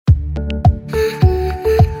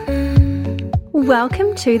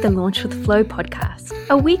Welcome to the Launch with Flow podcast,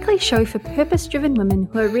 a weekly show for purpose-driven women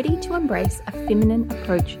who are ready to embrace a feminine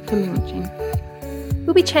approach to launching.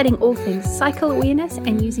 We'll be chatting all things cycle awareness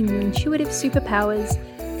and using your intuitive superpowers,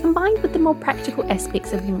 combined with the more practical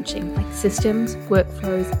aspects of launching like systems,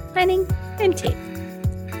 workflows, planning, and tech.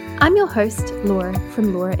 I'm your host, Laura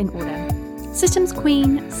from Laura in Order, systems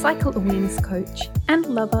queen, cycle awareness coach, and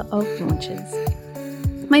lover of launches.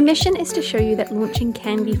 My mission is to show you that launching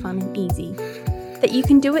can be fun and easy, that you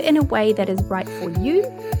can do it in a way that is right for you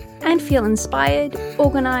and feel inspired,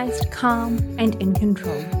 organised, calm, and in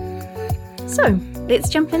control. So, let's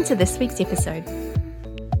jump into this week's episode.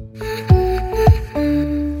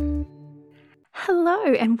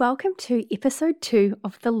 Hello, and welcome to episode 2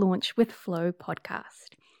 of the Launch with Flow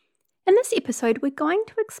podcast. In this episode, we're going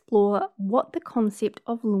to explore what the concept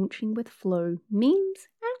of launching with flow means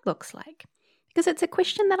and looks like, because it's a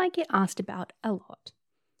question that I get asked about a lot.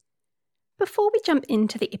 Before we jump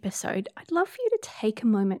into the episode, I'd love for you to take a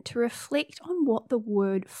moment to reflect on what the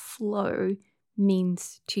word flow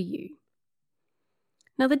means to you.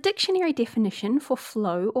 Now, the dictionary definition for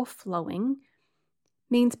flow or flowing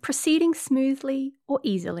means proceeding smoothly or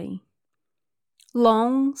easily.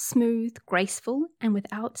 Long, smooth, graceful, and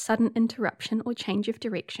without sudden interruption or change of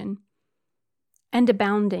direction. And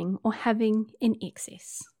abounding or having in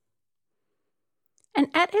excess. And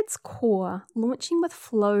at its core, launching with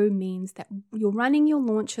flow means that you're running your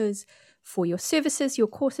launches for your services, your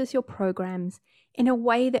courses, your programs in a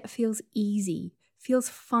way that feels easy, feels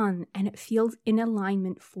fun, and it feels in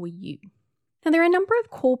alignment for you. Now, there are a number of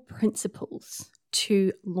core principles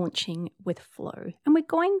to launching with flow, and we're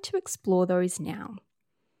going to explore those now.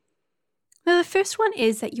 Now, the first one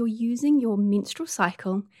is that you're using your menstrual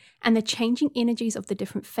cycle and the changing energies of the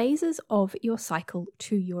different phases of your cycle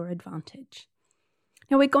to your advantage.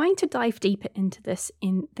 Now, we're going to dive deeper into this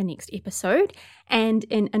in the next episode and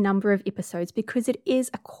in a number of episodes because it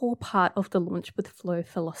is a core part of the Launch with Flow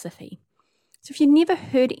philosophy. So if you've never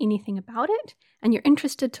heard anything about it and you're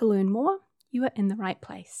interested to learn more, you are in the right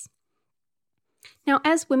place. Now,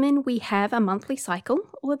 as women, we have a monthly cycle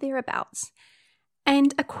or thereabouts.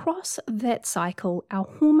 And across that cycle, our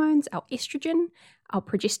hormones, our estrogen, our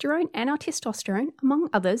progesterone, and our testosterone, among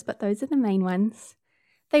others, but those are the main ones,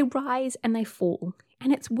 they rise and they fall.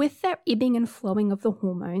 And it's with that ebbing and flowing of the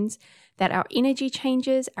hormones that our energy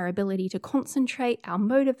changes, our ability to concentrate, our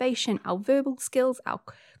motivation, our verbal skills, our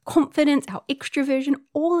confidence, our extroversion,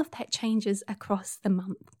 all of that changes across the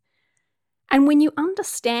month. And when you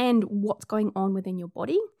understand what's going on within your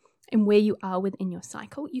body and where you are within your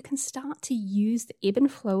cycle, you can start to use the ebb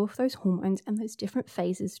and flow of those hormones and those different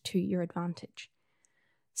phases to your advantage.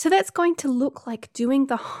 So that's going to look like doing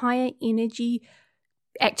the higher energy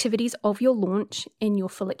activities of your launch in your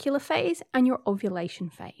follicular phase and your ovulation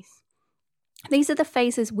phase. These are the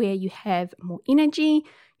phases where you have more energy,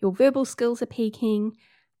 your verbal skills are peaking,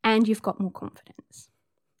 and you've got more confidence.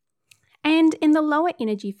 And in the lower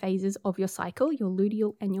energy phases of your cycle, your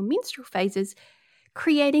luteal and your menstrual phases,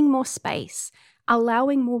 creating more space,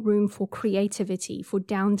 allowing more room for creativity, for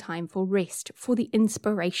downtime, for rest, for the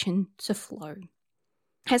inspiration to flow.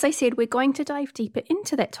 As I said, we're going to dive deeper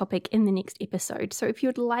into that topic in the next episode, so if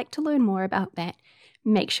you'd like to learn more about that,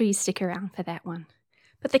 make sure you stick around for that one.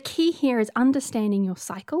 But the key here is understanding your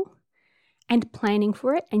cycle and planning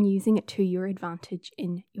for it and using it to your advantage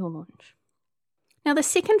in your launch. Now, the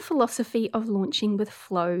second philosophy of launching with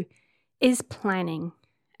flow is planning.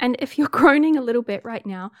 And if you're groaning a little bit right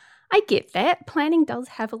now, I get that. Planning does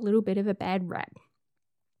have a little bit of a bad rap.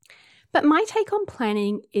 But my take on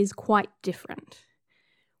planning is quite different.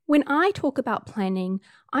 When I talk about planning,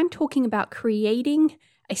 I'm talking about creating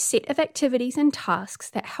a set of activities and tasks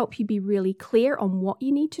that help you be really clear on what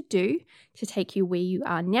you need to do to take you where you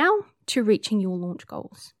are now to reaching your launch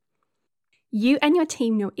goals. You and your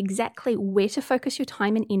team know exactly where to focus your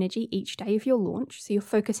time and energy each day of your launch, so you're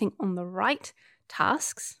focusing on the right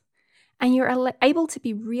tasks, and you're able to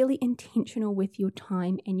be really intentional with your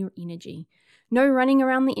time and your energy. No running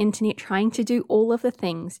around the internet trying to do all of the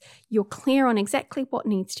things. You're clear on exactly what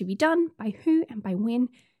needs to be done, by who and by when,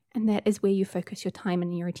 and that is where you focus your time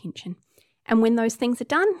and your attention. And when those things are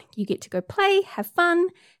done, you get to go play, have fun,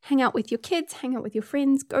 hang out with your kids, hang out with your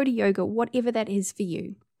friends, go to yoga, whatever that is for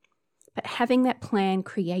you. But having that plan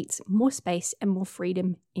creates more space and more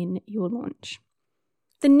freedom in your launch.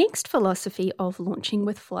 The next philosophy of launching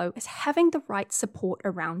with flow is having the right support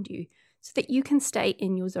around you so that you can stay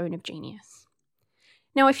in your zone of genius.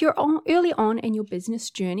 Now, if you're early on in your business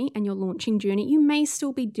journey and your launching journey, you may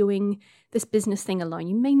still be doing this business thing alone.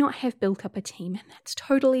 You may not have built up a team, and that's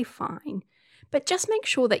totally fine. but just make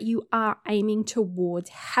sure that you are aiming towards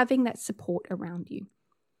having that support around you.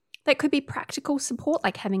 That could be practical support,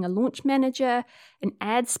 like having a launch manager, an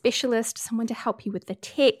ad specialist, someone to help you with the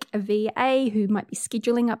tech, a VA who might be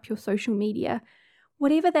scheduling up your social media.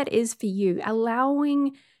 Whatever that is for you,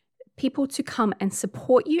 allowing people to come and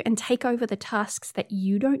support you and take over the tasks that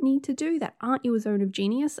you don't need to do, that aren't your zone of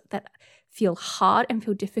genius, that feel hard and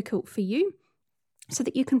feel difficult for you, so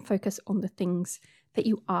that you can focus on the things that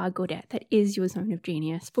you are good at, that is your zone of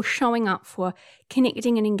genius, for showing up, for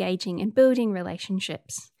connecting and engaging and building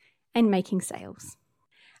relationships and making sales.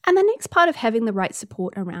 And the next part of having the right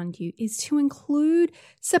support around you is to include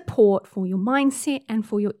support for your mindset and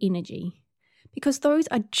for your energy, because those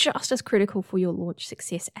are just as critical for your launch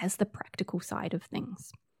success as the practical side of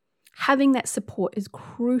things. Having that support is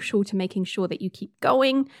crucial to making sure that you keep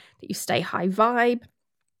going, that you stay high vibe,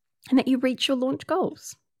 and that you reach your launch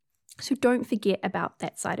goals. So don't forget about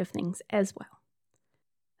that side of things as well.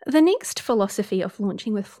 The next philosophy of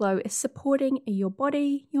launching with flow is supporting your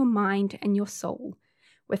body, your mind, and your soul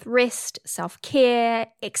with rest, self-care,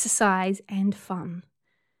 exercise, and fun.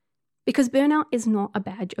 Because burnout is not a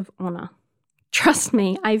badge of honor. Trust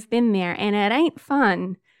me, I've been there and it ain't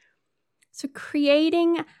fun. So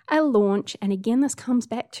creating a launch, and again, this comes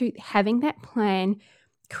back to having that plan,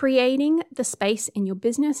 creating the space in your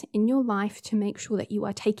business, in your life to make sure that you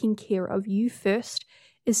are taking care of you first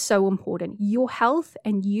is so important. Your health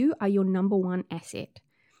and you are your number one asset.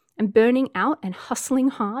 And burning out and hustling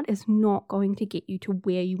hard is not going to get you to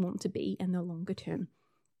where you want to be in the longer term.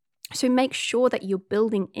 So make sure that you're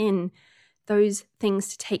building in those things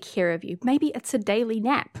to take care of you. Maybe it's a daily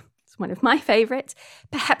nap. It's one of my favorites.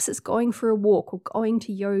 Perhaps it's going for a walk or going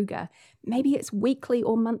to yoga. Maybe it's weekly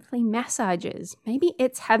or monthly massages. Maybe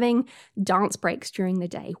it's having dance breaks during the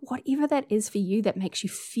day. Whatever that is for you that makes you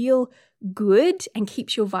feel good and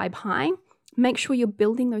keeps your vibe high, make sure you're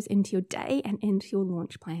building those into your day and into your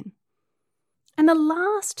launch plan. And the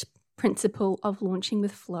last principle of launching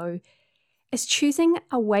with flow is choosing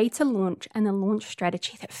a way to launch and a launch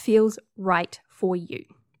strategy that feels right for you.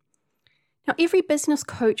 Now, every business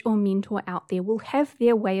coach or mentor out there will have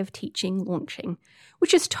their way of teaching launching,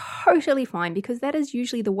 which is totally fine because that is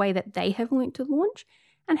usually the way that they have learned to launch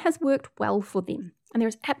and has worked well for them. And there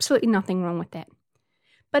is absolutely nothing wrong with that.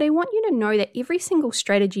 But I want you to know that every single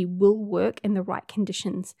strategy will work in the right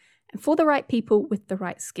conditions and for the right people with the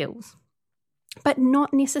right skills. But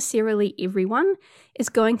not necessarily everyone is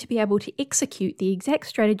going to be able to execute the exact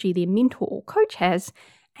strategy their mentor or coach has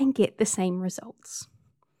and get the same results.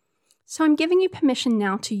 So I'm giving you permission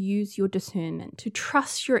now to use your discernment, to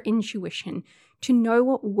trust your intuition, to know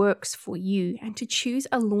what works for you, and to choose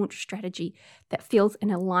a launch strategy that feels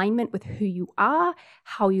in alignment with who you are,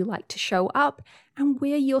 how you like to show up, and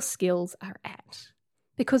where your skills are at.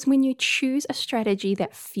 Because when you choose a strategy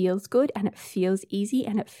that feels good and it feels easy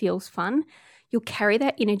and it feels fun, you'll carry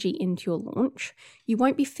that energy into your launch. You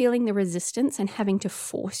won't be feeling the resistance and having to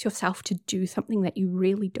force yourself to do something that you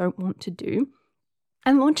really don't want to do.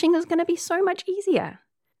 And launching is going to be so much easier.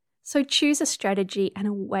 So choose a strategy and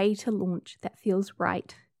a way to launch that feels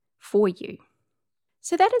right for you.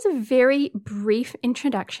 So that is a very brief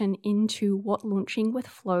introduction into what launching with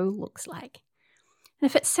flow looks like. And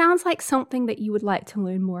if it sounds like something that you would like to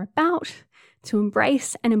learn more about, to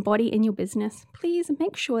embrace and embody in your business, please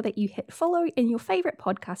make sure that you hit follow in your favorite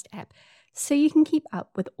podcast app so you can keep up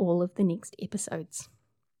with all of the next episodes.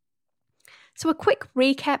 So a quick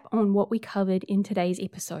recap on what we covered in today's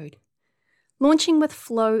episode. Launching with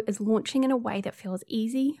flow is launching in a way that feels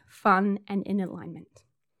easy, fun, and in alignment.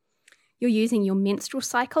 You're using your menstrual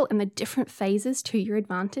cycle and the different phases to your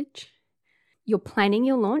advantage. You're planning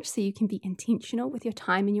your launch so you can be intentional with your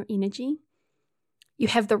time and your energy. You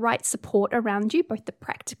have the right support around you, both the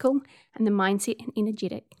practical and the mindset and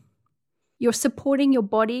energetic. You're supporting your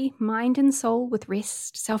body, mind, and soul with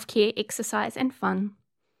rest, self-care, exercise, and fun.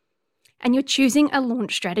 And you're choosing a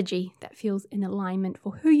launch strategy that feels in alignment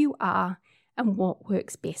for who you are and what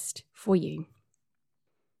works best for you.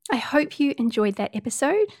 I hope you enjoyed that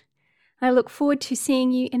episode. I look forward to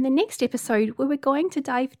seeing you in the next episode where we're going to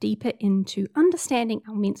dive deeper into understanding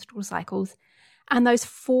our menstrual cycles and those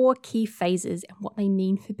 4 key phases and what they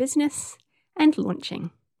mean for business and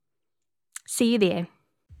launching. See you there.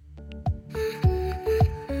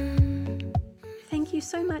 Thank you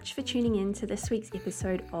so much for tuning in to this week's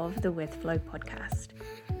episode of the With Flow podcast.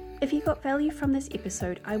 If you got value from this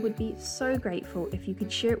episode, I would be so grateful if you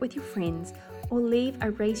could share it with your friends or leave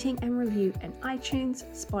a rating and review in iTunes,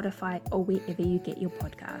 Spotify, or wherever you get your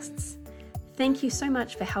podcasts. Thank you so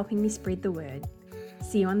much for helping me spread the word.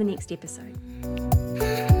 See you on the next episode.